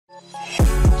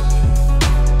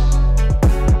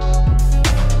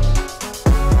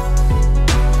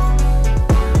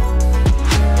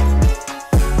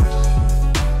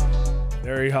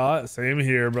hot. Same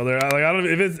here, brother. I don't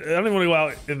even want to go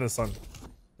out in the sun.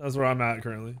 That's where I'm at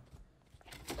currently.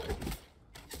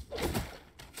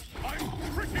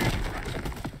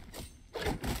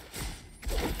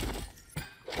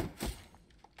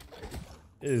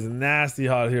 It is nasty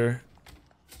hot here.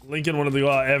 Lincoln wanted to go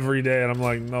out every day, and I'm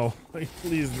like, no, like,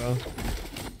 please no.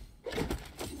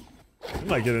 I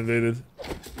might get invaded.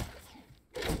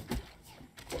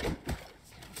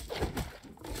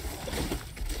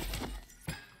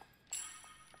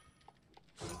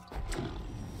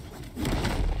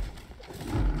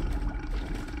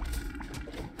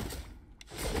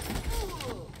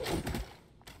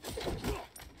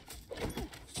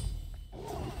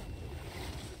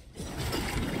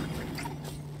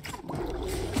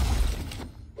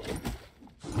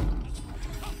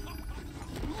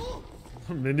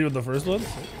 Mindy with the first one?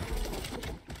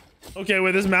 Okay,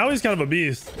 wait, this Maui's kind of a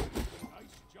beast.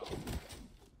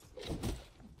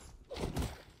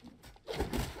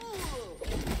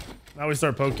 Now we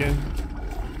start poking.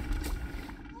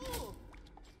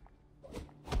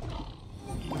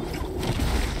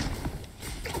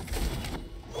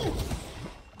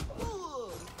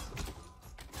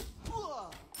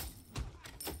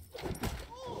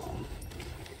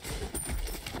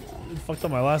 It fucked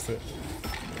up my last hit.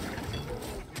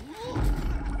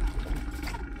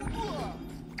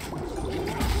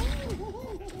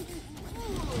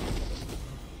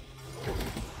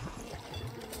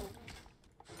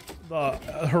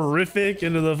 Horrific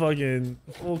into the fucking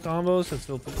full combos. That's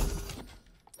filthy.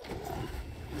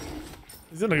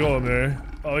 He's gonna go in there.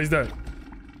 Oh, he's dead.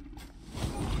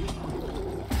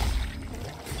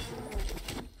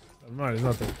 Never mind, he's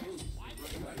not dead.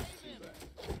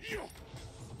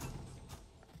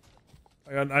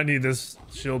 I need this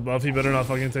shield buff. He better not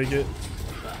fucking take it.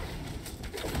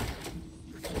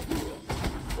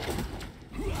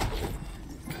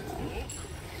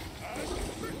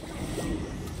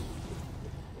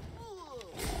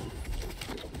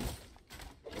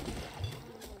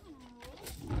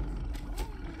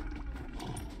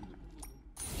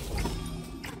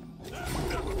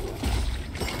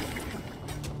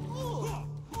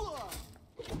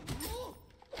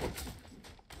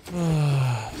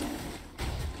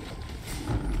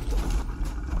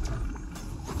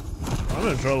 I'm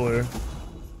in trouble here.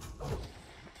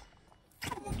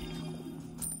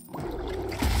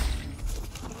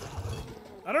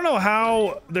 I don't know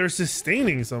how they're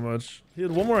sustaining so much. He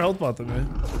had one more health bot than me.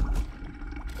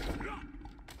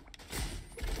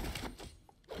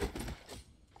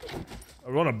 I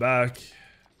run it back.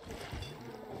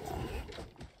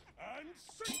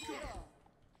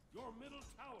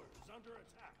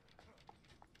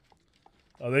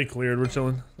 Oh, they cleared. We're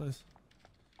chilling. Nice.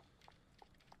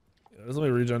 Yeah, just let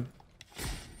me regen.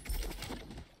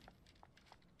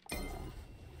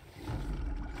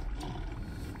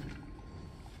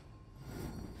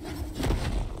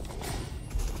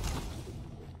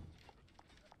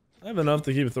 I have enough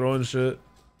to keep throwing shit.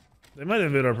 They might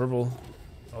invade our purple.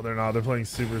 Oh, they're not. They're playing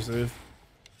super safe.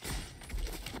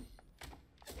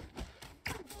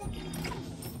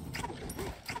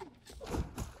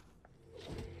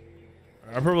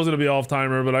 Our purple's gonna be off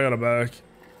timer, but I got it back.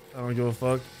 I don't give a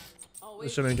fuck.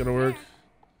 This shit ain't gonna work.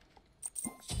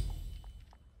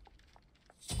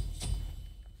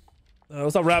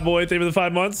 What's up, Rat Boy? Thank you for the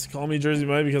 5 months. Call me Jersey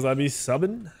Mike because I'd be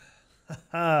subbing.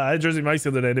 I had Jersey Mike's the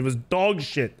other day and it was dog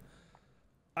shit.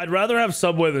 I'd rather have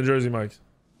Subway than Jersey Mike's.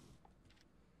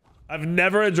 I've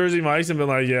never had Jersey Mike's and been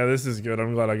like, yeah, this is good.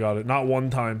 I'm glad I got it. Not one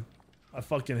time. I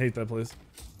fucking hate that place.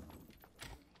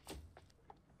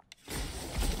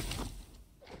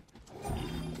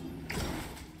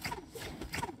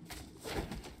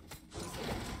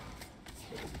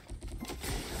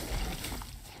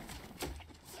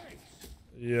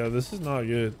 Yeah, this is not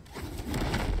good.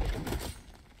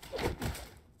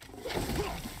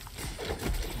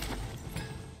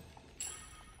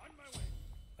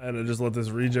 I had to just let this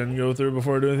regen go through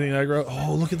before I do anything aggro.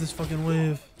 Oh, look at this fucking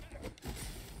wave.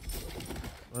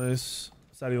 Nice.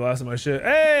 Sad he lasted my shit.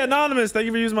 Hey, Anonymous, thank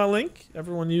you for using my link.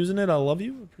 Everyone using it, I love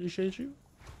you. Appreciate you.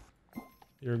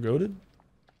 You're goated.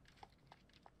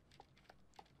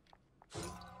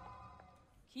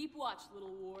 Keep watch,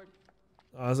 little ward.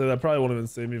 Honestly, that probably wouldn't have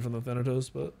saved me from the Thanatos,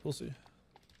 but we'll see.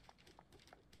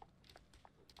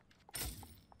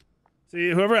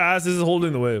 See, whoever asked, this is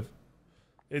holding the wave.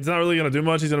 It's not really going to do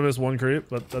much. He's going to miss one creep,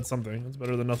 but that's something. It's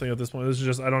better than nothing at this point. This is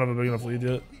just, I don't have a big enough lead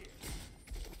yet.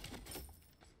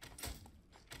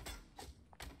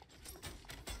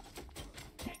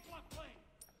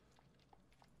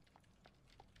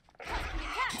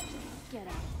 Get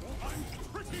out.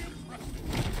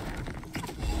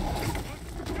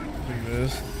 Take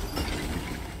this.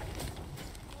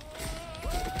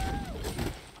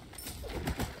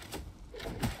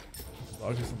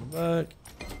 Focus on the back.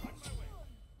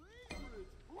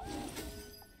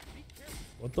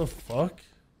 What the fuck?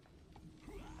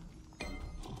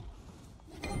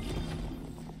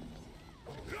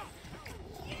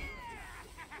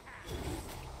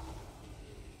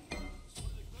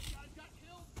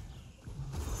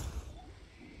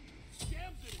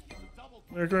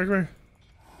 Come here.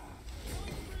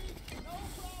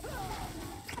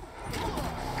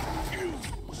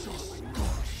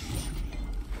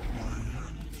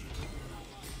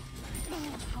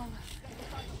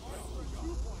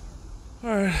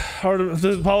 Alright,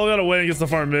 Apollo got away against the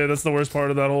farm mid. That's the worst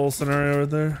part of that whole scenario right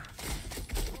there.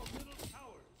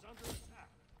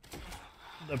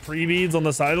 The pre-beads on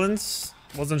the silence.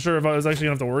 Wasn't sure if I was actually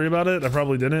gonna have to worry about it. I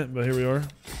probably didn't, but here we are.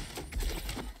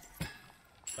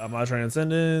 Got my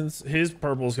transcendence. His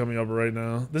purple's coming up right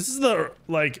now. This is the,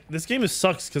 like, this game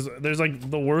sucks because there's like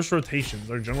the worst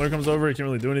rotations. Our jungler comes over, he can't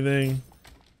really do anything.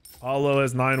 Apollo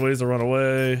has 9 ways to run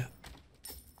away.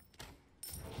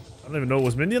 I don't even know.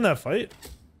 Was Mindy in that fight?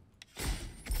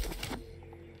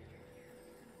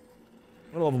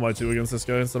 What level am I 2 against this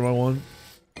guy instead of my 1?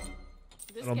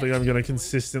 I don't think I'm gonna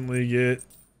consistently get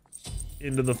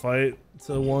into the fight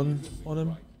to 1 on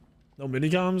him. No mini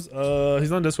comms?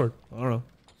 He's on Discord. I don't know.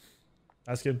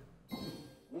 Ask him.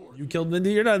 You killed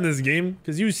Mindy? You're not in this game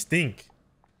because you stink.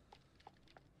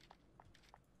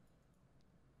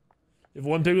 You have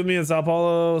 1 pick with me in Sao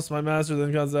Paulo, Smite Master,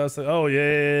 then comes out. Oh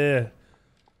yeah.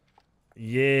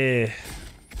 Yeah.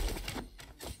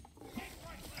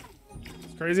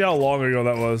 It's crazy how long ago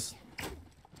that was.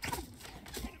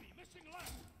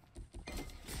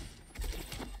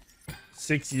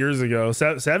 Six years ago.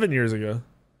 7 years ago.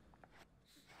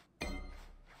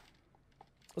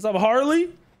 What's up,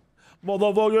 Harley?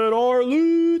 Motherfucking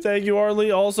Harley. Thank you,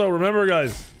 Harley. Also, remember,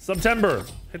 guys, September.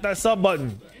 Hit that sub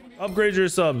button. Upgrade your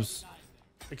subs.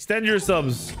 Extend your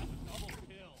subs.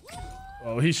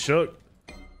 Oh, he shook.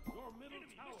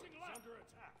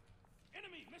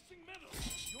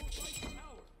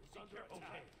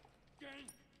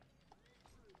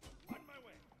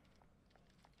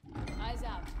 Eyes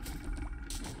out.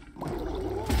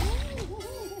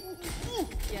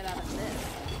 Get out of this.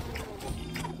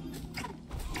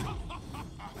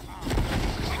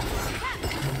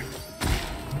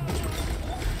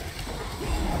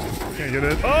 Can't get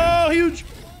it. Oh, huge!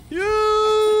 Huge!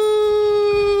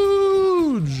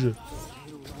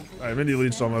 Alright, Mindy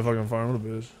leached on my fucking farm. What a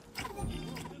bitch.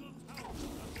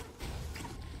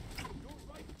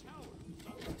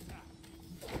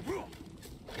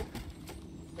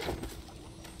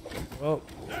 Well.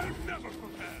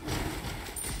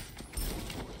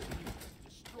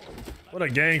 What a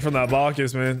gang from that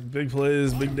Bacchus, man. Big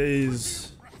plays, big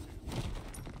days.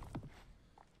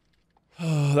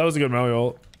 That was a good Maui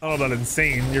ult. I don't know about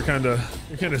insane. You're kind of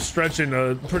stretching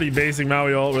a pretty basic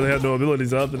Maui ult where they had no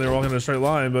abilities up and they were walking in a straight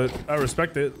line, but I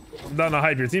respect it. I'm down to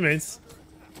hype your teammates.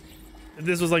 If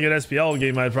this was like an SPL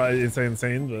game, I'd probably say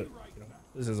insane, but you know,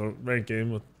 this is a ranked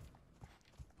game with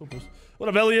poopers. What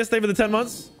up, Elias? Stay for the 10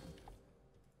 months.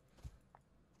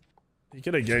 He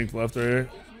could have ganked left right here.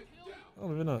 Oh,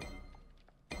 maybe not.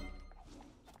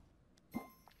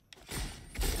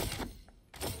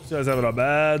 This guy's having a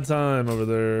bad time over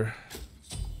there.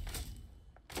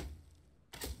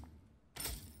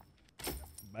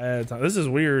 Bad time. This is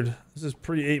weird. This is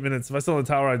pre 8 minutes. If I still in the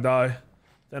tower, I die.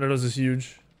 Thanatos is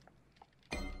huge.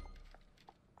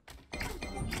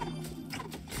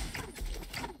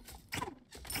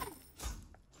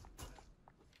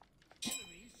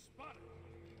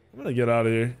 I'm gonna get out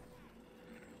of here.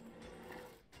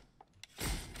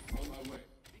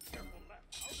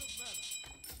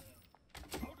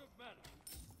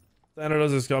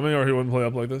 Thanatos is coming, or he wouldn't play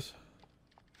up like this.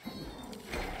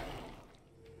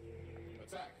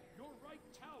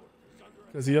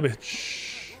 Cause he a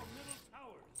bitch.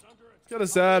 It's kind of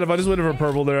sad. If I just waited for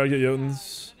purple there, I get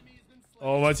Jotuns.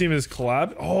 Oh, my team is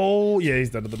clapping. Oh, yeah, he's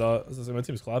dead to the dot. I was gonna say, my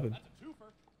team's clapping.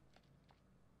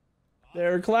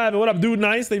 They're clapping. What up, dude?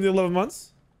 Nice. Thank you for 11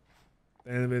 months.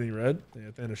 Anything red? Yeah,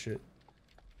 Thanos shit.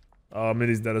 Oh,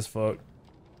 Minnie's dead as fuck.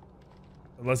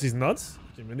 Unless he's nuts.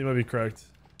 Okay, Minnie might be correct.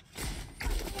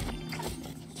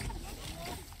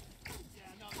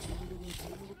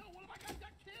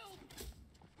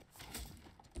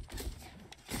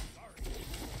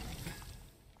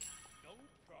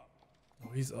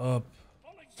 Oh, he's up.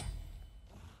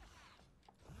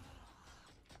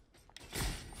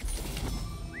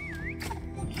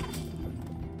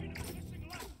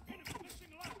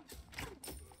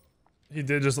 He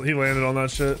did just, he landed on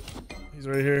that shit. He's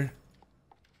right here.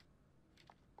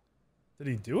 Did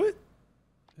he do it?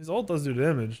 His ult does do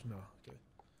damage. No, okay.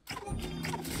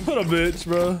 What a bitch,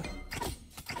 bro.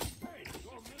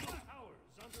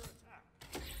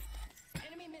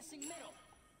 Enemy missing middle.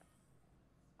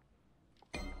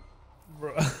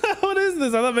 Bro, what is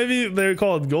this? I thought maybe they're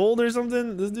called gold or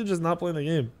something. This dude just not playing the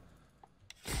game.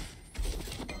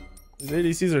 These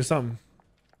ADCs or something.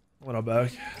 What up,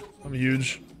 back? I'm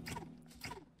huge.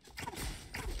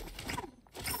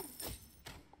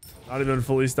 Not even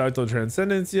fully stacked on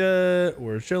Transcendence yet.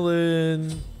 We're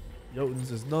chilling.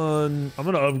 Jotuns is done. I'm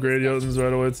gonna upgrade Jotuns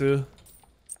right away too.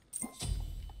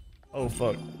 Oh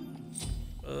fuck.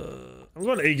 I'm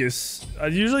going Aegis. I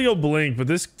usually go Blink, but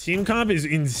this team comp is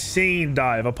insane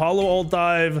dive. Apollo alt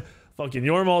dive, fucking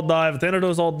Yorm alt dive,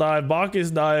 Thanatos alt dive, Bacchus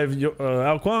dive,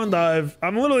 Alquan dive.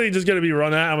 I'm literally just gonna be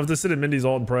run at. I'm gonna have to sit in Mindy's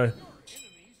alt and pray.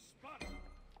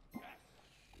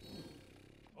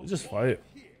 We'll just fight.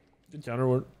 Good counter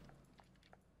word.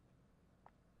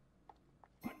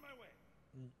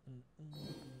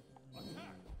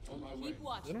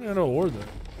 I don't even know a ward there.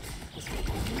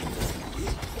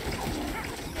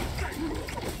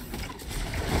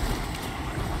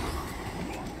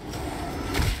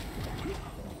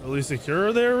 Really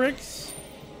secure there, Rix?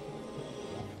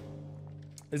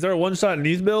 Is there a one-shot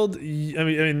Neath build? I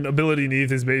mean, ability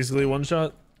Neath is basically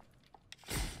one-shot.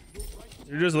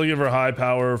 You're just looking for high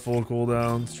power, full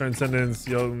cooldowns, Transcendence,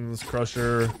 Jotuns,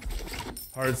 Crusher,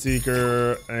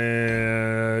 Heartseeker,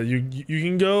 and you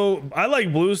can go. I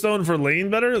like Bluestone for lane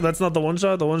better. That's not the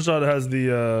one-shot. The one-shot has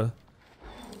the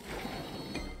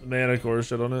mana core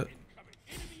shit on it.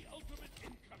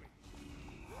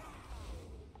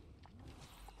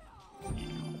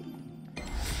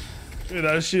 Dude,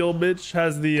 that shield bitch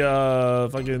has the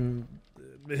fucking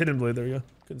hidden blade. There we go.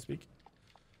 Couldn't speak.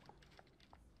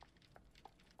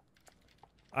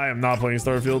 I am not playing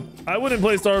Starfield. I wouldn't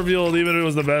play Starfield even if it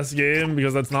was the best game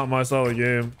because that's not my style of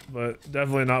game. But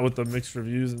definitely not with the mixed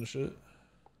reviews and shit.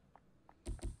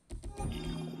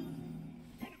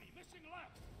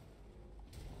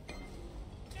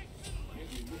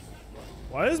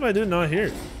 Why is my dude not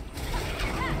here?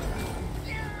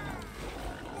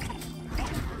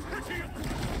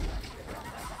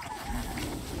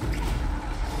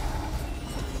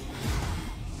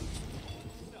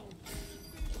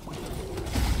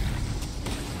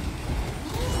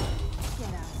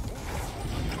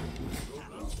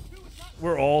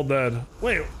 We're all dead.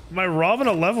 Wait, my Robin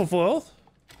a level full health?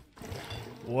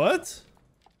 What?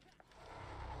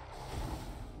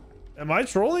 Am I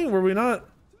trolling? Were we not?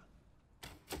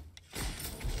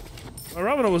 My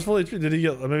Robin was full HP. Did he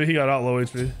get? Maybe he got out low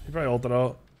HP. He probably ulted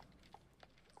out.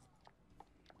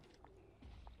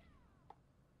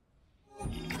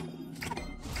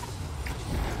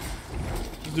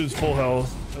 This dude's full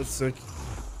health. That's sick.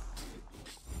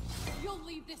 You'll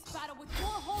leave this battle with more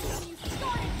holes than you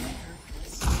started.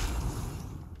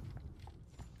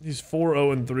 He's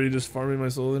 4-0-3, just farming my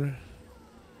soul leader.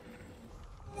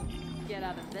 Get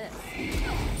out of this.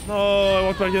 Oh, I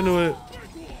walked back into it.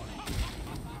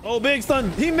 Oh, big stun.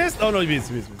 He missed. Oh no, he beats.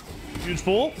 Huge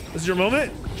pull. This is your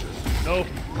moment. No,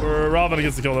 Robin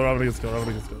gets the kill. Robin gets the kill.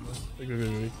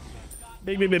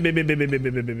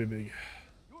 Big.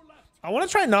 I want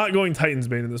to try not going Titan's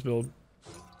Bane in this build.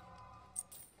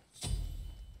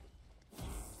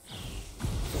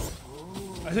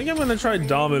 I think I'm gonna try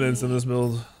Dominance in this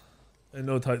build and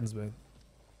no Titan's Bane.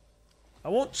 I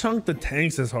won't chunk the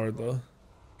tanks as hard though.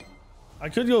 I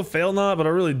could go Fail Not, but I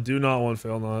really do not want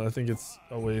Fail Not. I think it's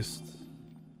a waste.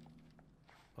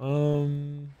 I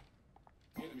don't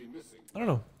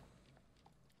know.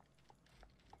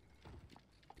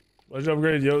 Why'd you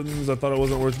upgrade Jotuns? I thought it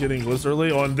wasn't worth getting Gliss early.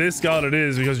 On this god it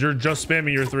is because you're just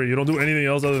spamming your 3. You don't do anything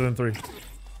else other than 3.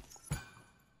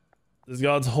 This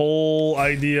god's whole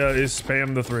idea is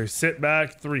spam the 3. Sit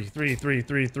back, 3,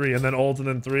 and then ult and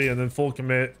then 3, and then full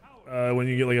commit when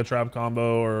you get like a trap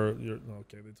combo or you're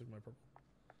okay, they took my purple.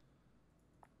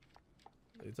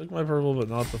 They took my purple, but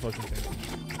not the fucking tank.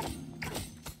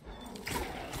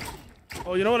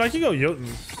 Oh, you know what? I can go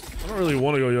Jotuns. I don't really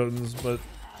want to go Jotuns, but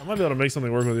I might be able to make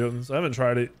something work with Jotuns. I haven't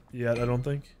tried it yet, I don't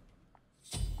think.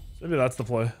 So maybe that's the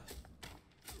play.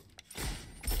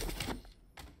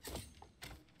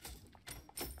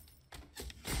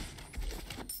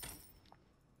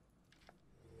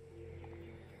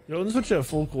 Jotuns put you at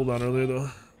full cooldown earlier though.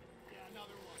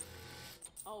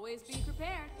 Always be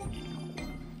prepared.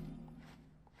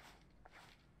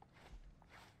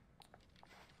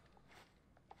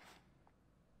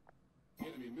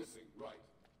 Enemy missing, right.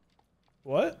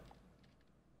 What?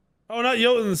 Oh, not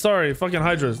Jotuns. Sorry, fucking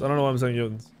Hydras. I don't know why I'm saying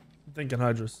Jotuns. I'm thinking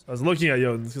Hydras. I was looking at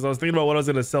Jotuns because I was thinking about what I was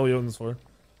gonna sell Jotuns for.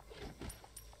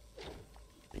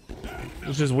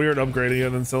 It's just weird upgrading it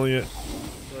and then selling it.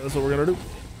 That's what we're gonna do.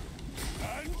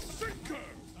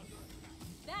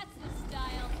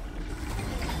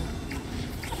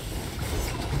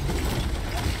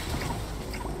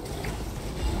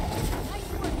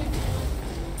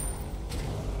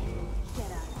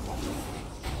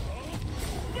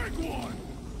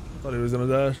 Thought he was gonna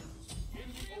dash.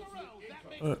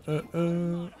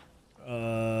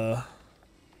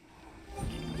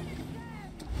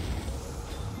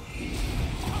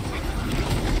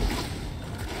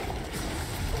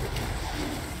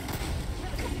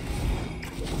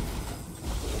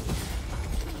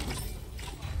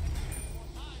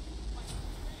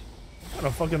 Kind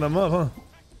of fucking them up, huh?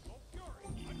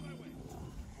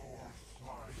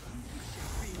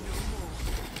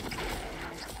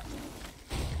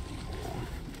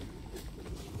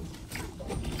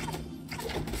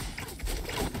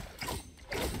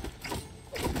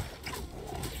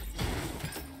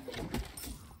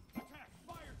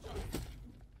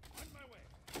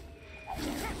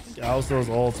 Yeah, I'll throw his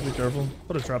ults. Be careful.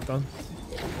 Put a trap down.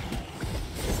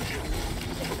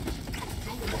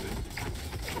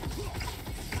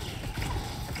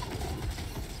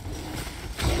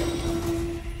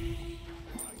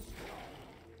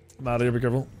 I'm out of here. Be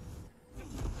careful.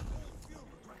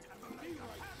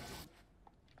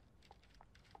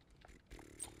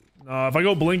 No, if I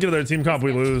go blink into their team comp,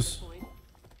 we lose.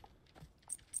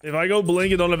 If I go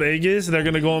blink and don't have Aegis, they're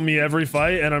gonna go on me every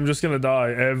fight, and I'm just gonna die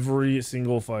every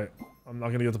single fight. I'm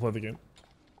not gonna get to play the game.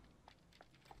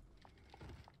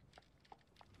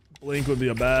 Blink would be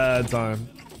a bad time.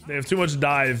 They have too much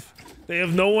dive. They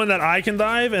have no one that I can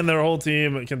dive, and their whole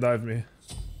team can dive me.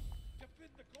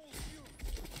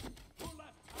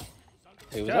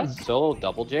 Hey, was that Solo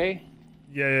Double J?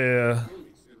 Yeah.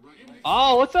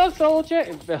 Oh, what's up, Solo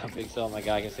J? Big Solo, my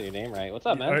guy, I can say your name right. What's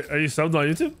up, man? Are you subbed on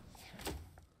YouTube?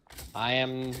 I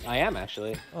am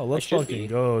actually. Oh, let's fucking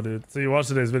go, dude. So you watched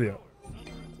today's video.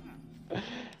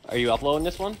 Are you uploading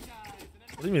this one?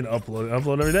 What do you mean upload?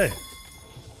 Upload every day.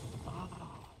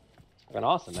 Fucking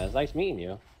awesome, man. It's nice meeting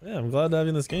you. Yeah, I'm glad to have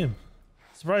you in this game.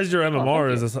 Surprised your MMR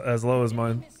is as low as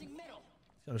mine.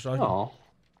 Kind of shocking. Oh,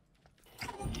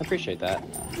 I appreciate that.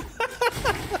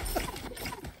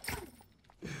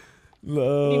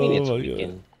 No, What do you mean it's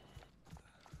weekend?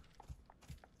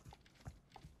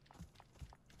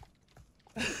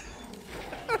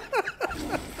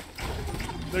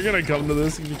 They're gonna come to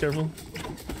this. Be careful.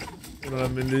 We don't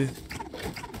have Mindy.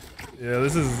 Yeah,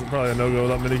 this is probably a no-go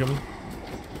without Mindy coming.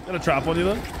 Got a trap on you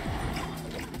though.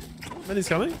 Mindy's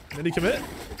coming. Mindy commit.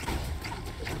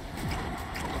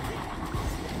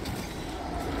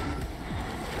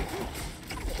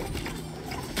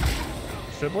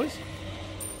 Shit, boys.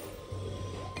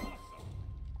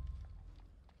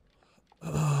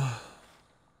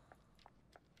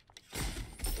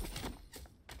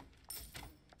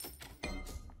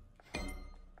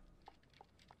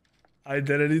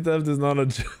 Identity theft is not a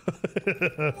joke.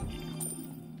 Nice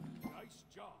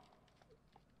job.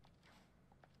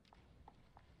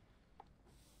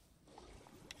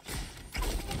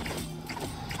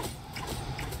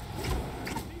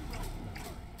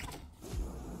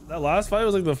 That last fight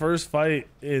was like the first fight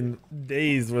in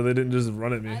days where they didn't just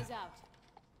run at me. Eyes out.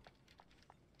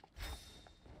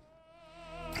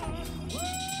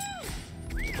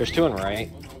 There's two in right.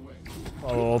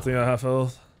 Oh, ulting at half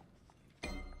health.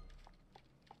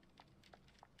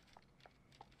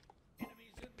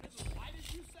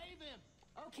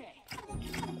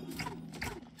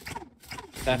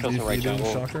 That feels the right Defeated,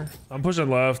 jungle. shocker. I'm pushing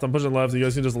left. I'm pushing left. You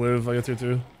guys can just live. I get here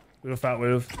too. We have a fat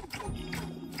wave.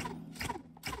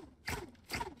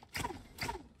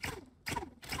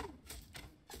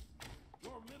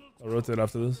 I'll rotate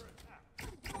after this.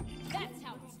 That's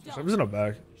how it's done. I'm just in a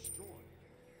back.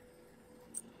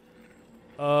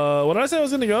 What did I say I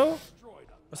was gonna go?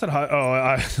 I said hi. Oh,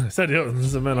 I said yo. This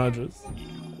is a man Hydras.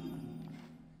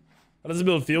 How does it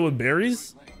build feel with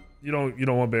berries? You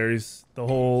don't want berries. The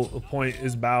whole point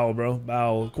is bow, bro.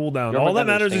 Bow. Cooldown. All that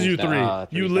matters is you three.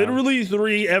 You literally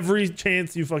three every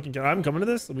chance you fucking can. I'm coming to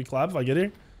this. We clap if I get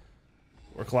here.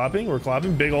 We're clapping. We're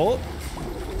clapping. Big ult.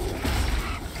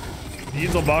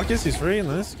 He's on Bacchus. He's free.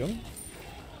 Nice. Go.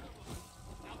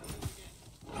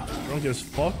 Drunk as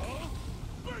fuck.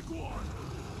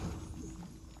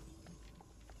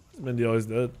 Mindy always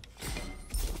dead.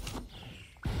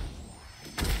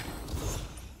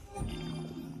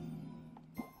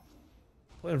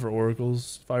 Playing for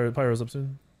oracles. Pyro's up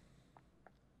soon.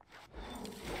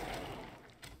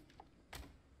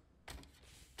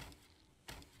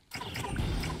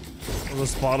 Was a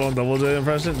spot on Double J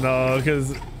impression? No,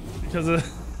 because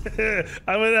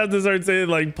I would have to start saying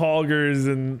like poggers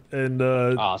and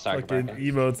fucking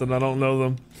emotes, and I don't know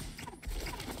them.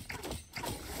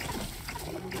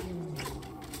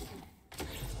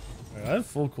 Alright, I have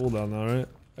full cooldown now, right?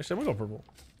 Actually, I'm gonna go purple.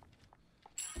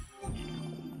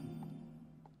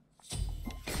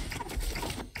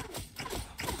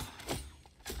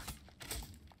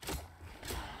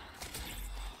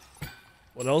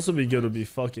 What else would be good would be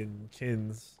fucking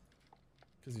Kins.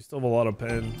 Because you still have a lot of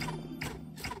pen.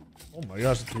 Oh my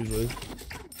gosh, it's huge wave.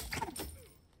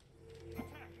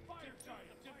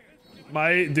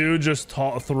 My dude just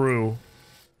taught through.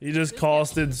 He just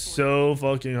costed so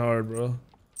fucking hard, bro.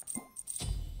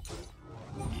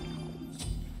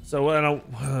 So what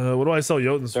do I sell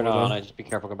Jotuns for? They're not on. I just be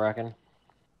careful, Bracken.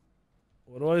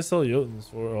 What do I sell Jotuns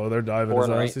for? Oh, they're diving Four his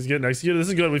and ass. right. He's getting executed. This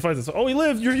is good. We fight this. Oh, he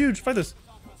lived. You're huge. Fight this.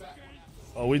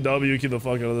 Oh, we W. Keep the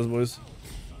fuck out of this, boys.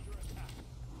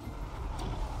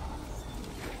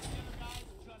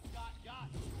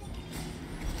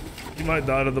 He might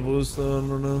die to the blue stone. I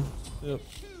don't know. Yep.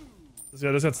 This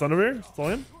guy just got Thunderbear.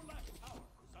 Fly him.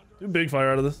 Do big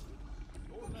fire out of this.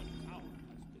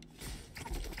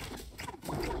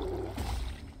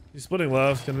 He's splitting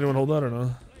left. Can anyone hold that or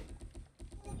no?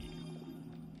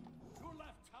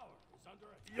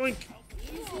 Yoink.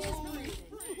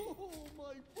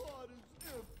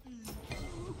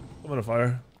 I'm gonna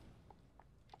fire.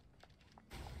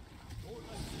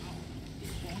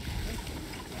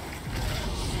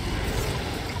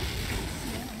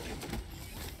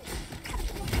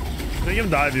 Make him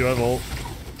dive you, I have ult.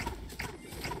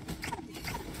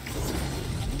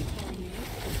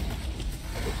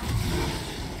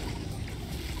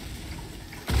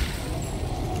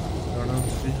 I don't know.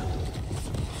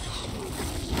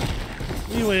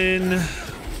 We win.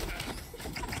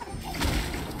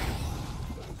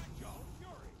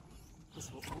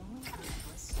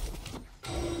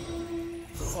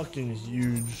 Fucking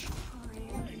huge.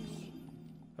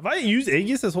 Have I used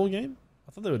Aegis this whole game?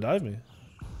 I thought they would dive me.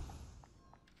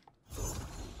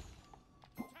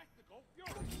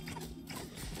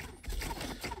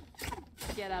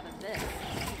 Get out of this.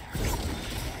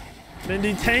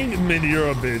 Mindy, tank Mindy, you're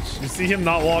a bitch. You see him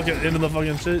not walking into the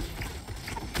fucking shit?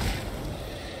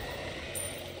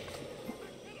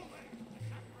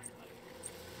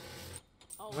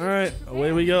 Alright,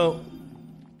 away we go.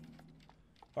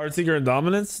 Heartseeker and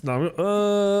Dominance?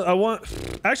 No, I want...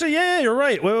 Actually, yeah, you're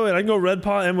right. Wait. I can go Red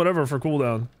Pot and whatever for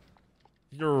cooldown.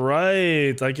 You're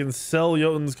right. I can sell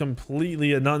Jotuns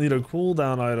completely and not need a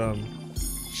cooldown item.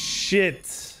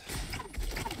 Shit.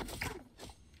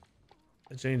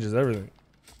 It changes everything.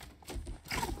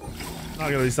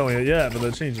 Not gonna be selling it yet, but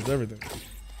that changes everything.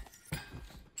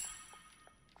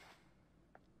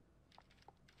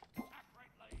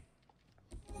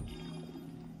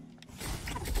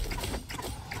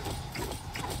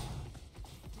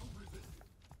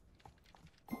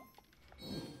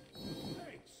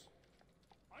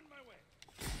 On my way.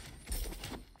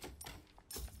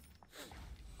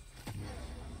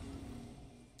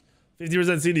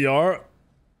 50% CDR.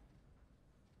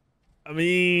 I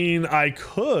mean, I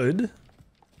could.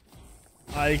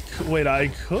 Wait, I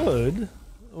could.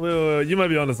 Wait, you might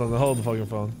be onto something. Hold the fucking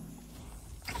phone.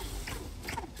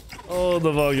 Hold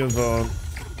the fucking phone.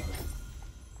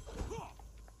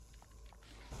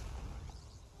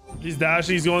 He's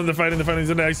dashing. He's going to fighting. The fighting's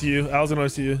gonna next to you. Al's gonna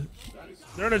next to you.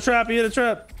 They're in a trap. He hit a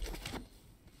trap.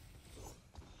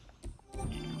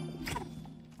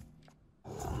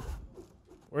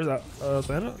 Where's that?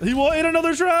 Santa? He will hit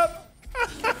another trap.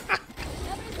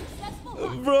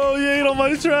 Bro, you ate on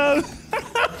my trap.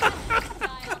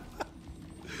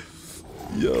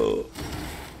 Yo.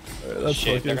 Right, that's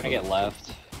Shit, they're gonna fun. get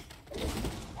left.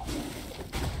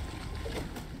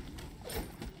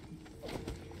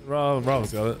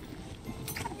 Rob's got it.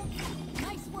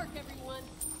 Nice work, everyone.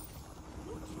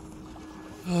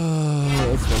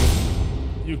 That's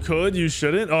funny. You could, you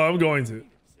shouldn't. Oh, I'm going to. Is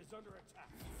under attack.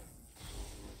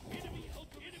 Enemy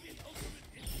ultimate insight.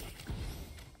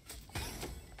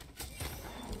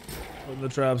 Putting the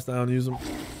traps down, use them. On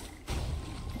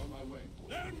my way.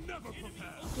 They're never prepared.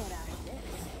 Get out of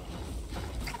this.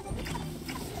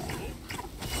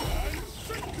 That's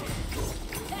how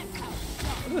it's done.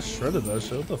 I just shredded that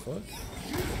shit. What the fuck?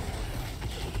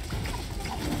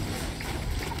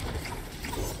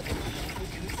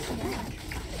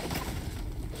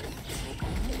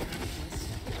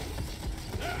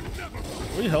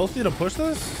 Are we healthy to push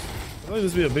this? I feel like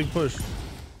this would be a big push.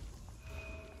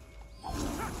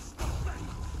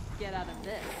 Get out of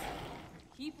this.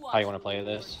 Keep watching. How you want to play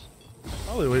this?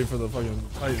 Probably wait for the fucking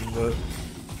Titan, but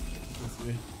let's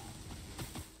see.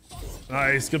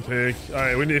 Nice, good pick. All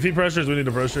right, if he pressures, we need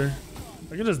to pressure.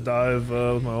 I can just dive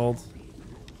with my ult.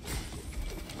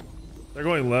 They're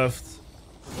going left.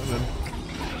 I'm in.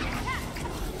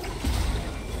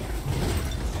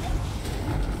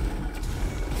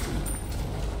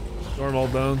 Storm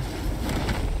ult down.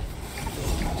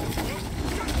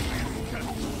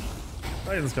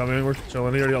 Titan's coming. We're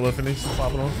chilling. He already got left Phoenix.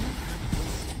 Popping off.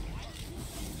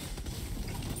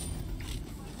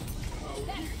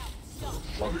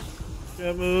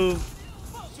 Can't move.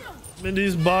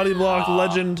 Mindy's body block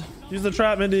legend. Use the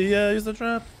trap, Mindy. Yeah, use the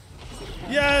trap.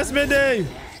 Yes, Mindy.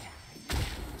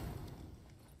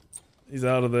 He's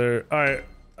out of there. All right.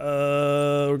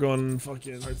 We're going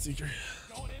fucking Heart Seeker.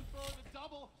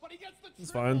 It's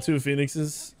fine. 2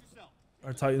 Phoenixes.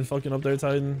 Our Titan fucking up there,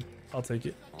 Titan. I'll take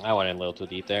it. I went in a little too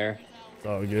deep there. It's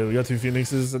all good. We got 2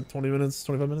 Phoenixes at 20 minutes,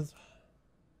 25 minutes.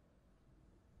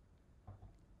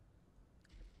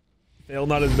 Fail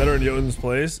not is better in Jotun's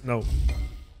place. No.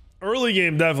 Early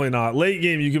game, definitely not. Late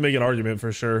game, you can make an argument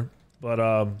for sure. But,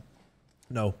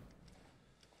 no.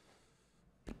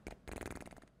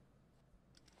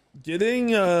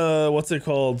 Getting, what's it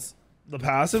called? The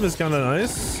passive is kind of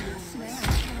nice.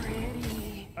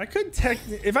 I could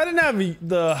if I didn't have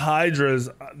the Hydras,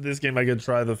 this game I could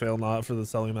try the fail not for the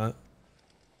selling that.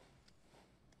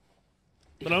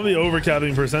 But I'm gonna be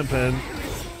overcapping percent pen.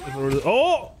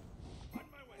 Oh!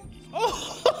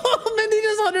 Oh! Mindy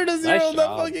just 100 to 0 Nice that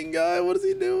job. fucking guy. What is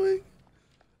he doing?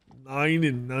 9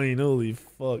 and 9. Holy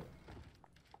fuck.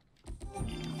 I'm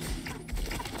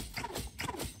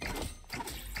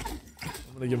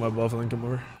gonna get my buff and then come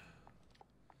over.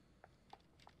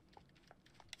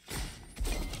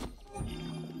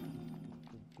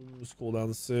 School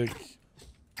down sick.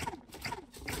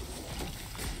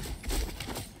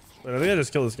 Wait, I think I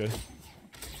just killed this guy.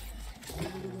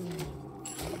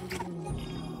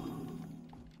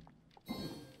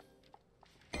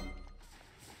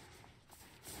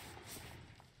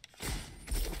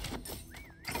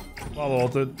 Follow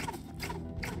ulted.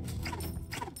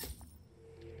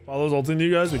 Follow's ulting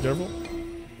you guys. Be careful.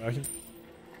 Backing.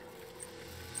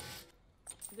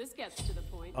 This gets to the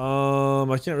point.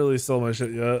 I can't really sell my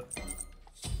shit yet.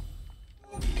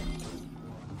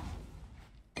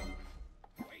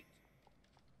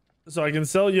 So I can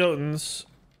sell Jotuns.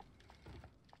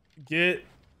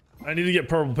 I need to get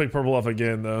purple, pick purple off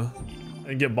again though.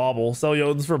 And get Bobble. Sell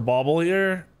Jotuns for Bobble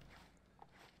here.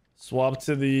 Swap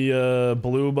to the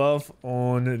blue buff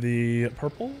on the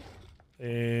purple.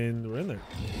 And we're in there.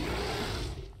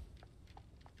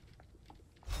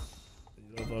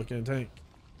 You don't fucking tank.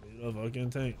 You don't fucking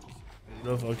tank. You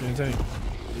don't fucking tank.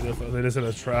 They just hit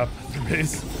a trap at their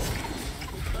base.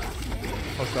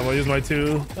 Fuck that, I'll use my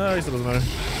 2. Ah, he still doesn't matter.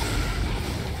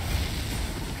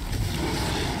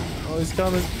 Oh, he's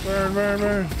coming. Burn, burn,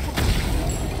 burn.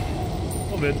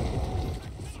 Oh, mid.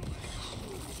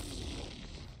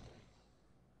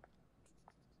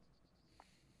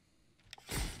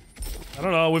 I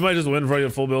don't know. We might just win before I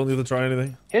get full build. Need to try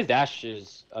anything. His dash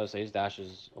is, I would say his dash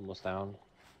is almost down.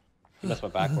 He must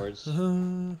went backwards.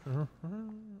 I'm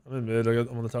in mid.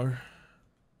 I'm on the tower.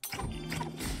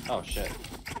 Oh shit.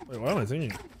 Wait, why am I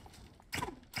singing?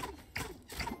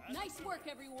 Nice work,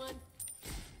 everyone.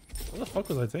 What the fuck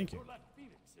was I thinking?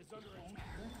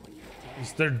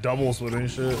 They're double splitting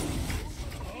shit.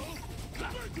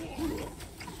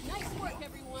 Nice work,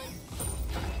 everyone.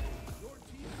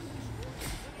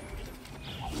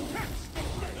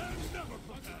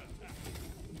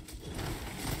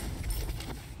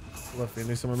 Left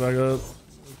Phoenix coming back up.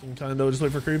 We can kind of just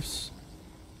wait for creeps.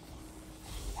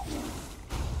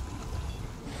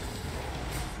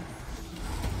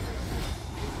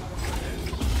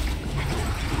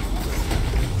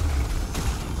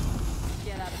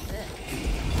 Get out of this.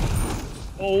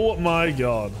 Oh my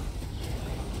god.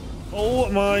 Oh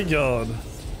my god.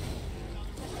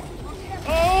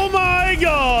 Oh my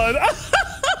god.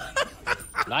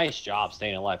 Nice job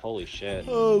staying alive. Holy shit.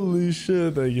 Holy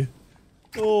shit, thank you.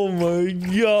 Oh my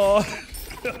god.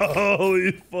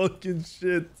 Holy fucking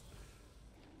shit.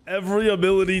 Every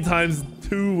ability times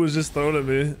 2 was just thrown at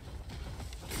me.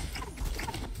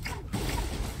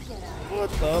 What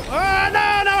the? Ah,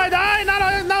 no, no, I died. Not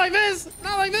like this.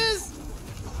 Not like this.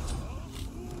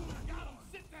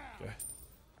 Okay.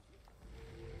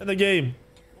 In the game.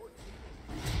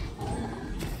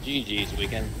 GG's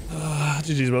weekend.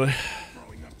 GG's, brother.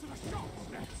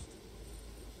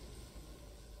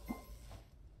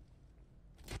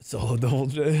 Solo double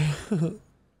J.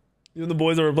 Even the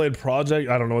boys ever played Project?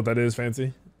 I don't know what that is,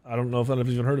 Fancy. I don't know if I've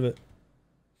even heard of it.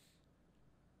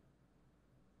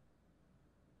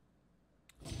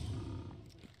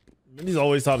 He's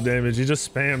always top damage. He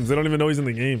just spams. They don't even know he's in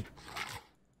the game.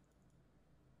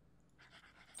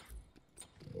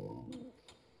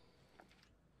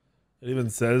 It even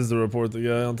says to report the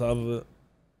guy on top of it.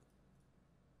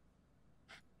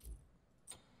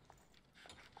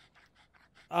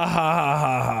 Ah ha ha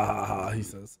ha ha ha ha, he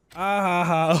says. Ah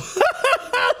ha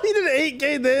ha. He did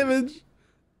 8k damage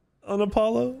on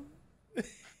Apollo.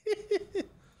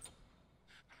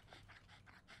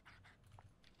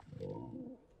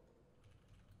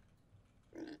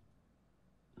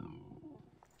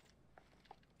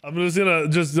 I'm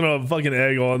just gonna fucking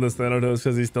egg on this Thanatos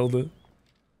because he's tilted.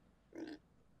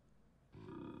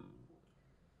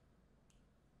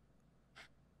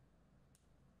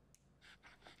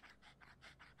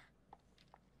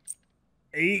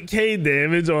 $8K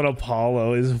damage on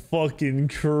Apollo is fucking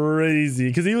crazy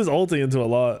because he was ulting into a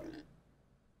lot.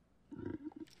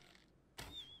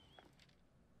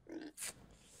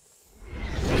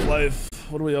 Life,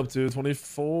 what are we up to?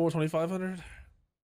 24, 2500?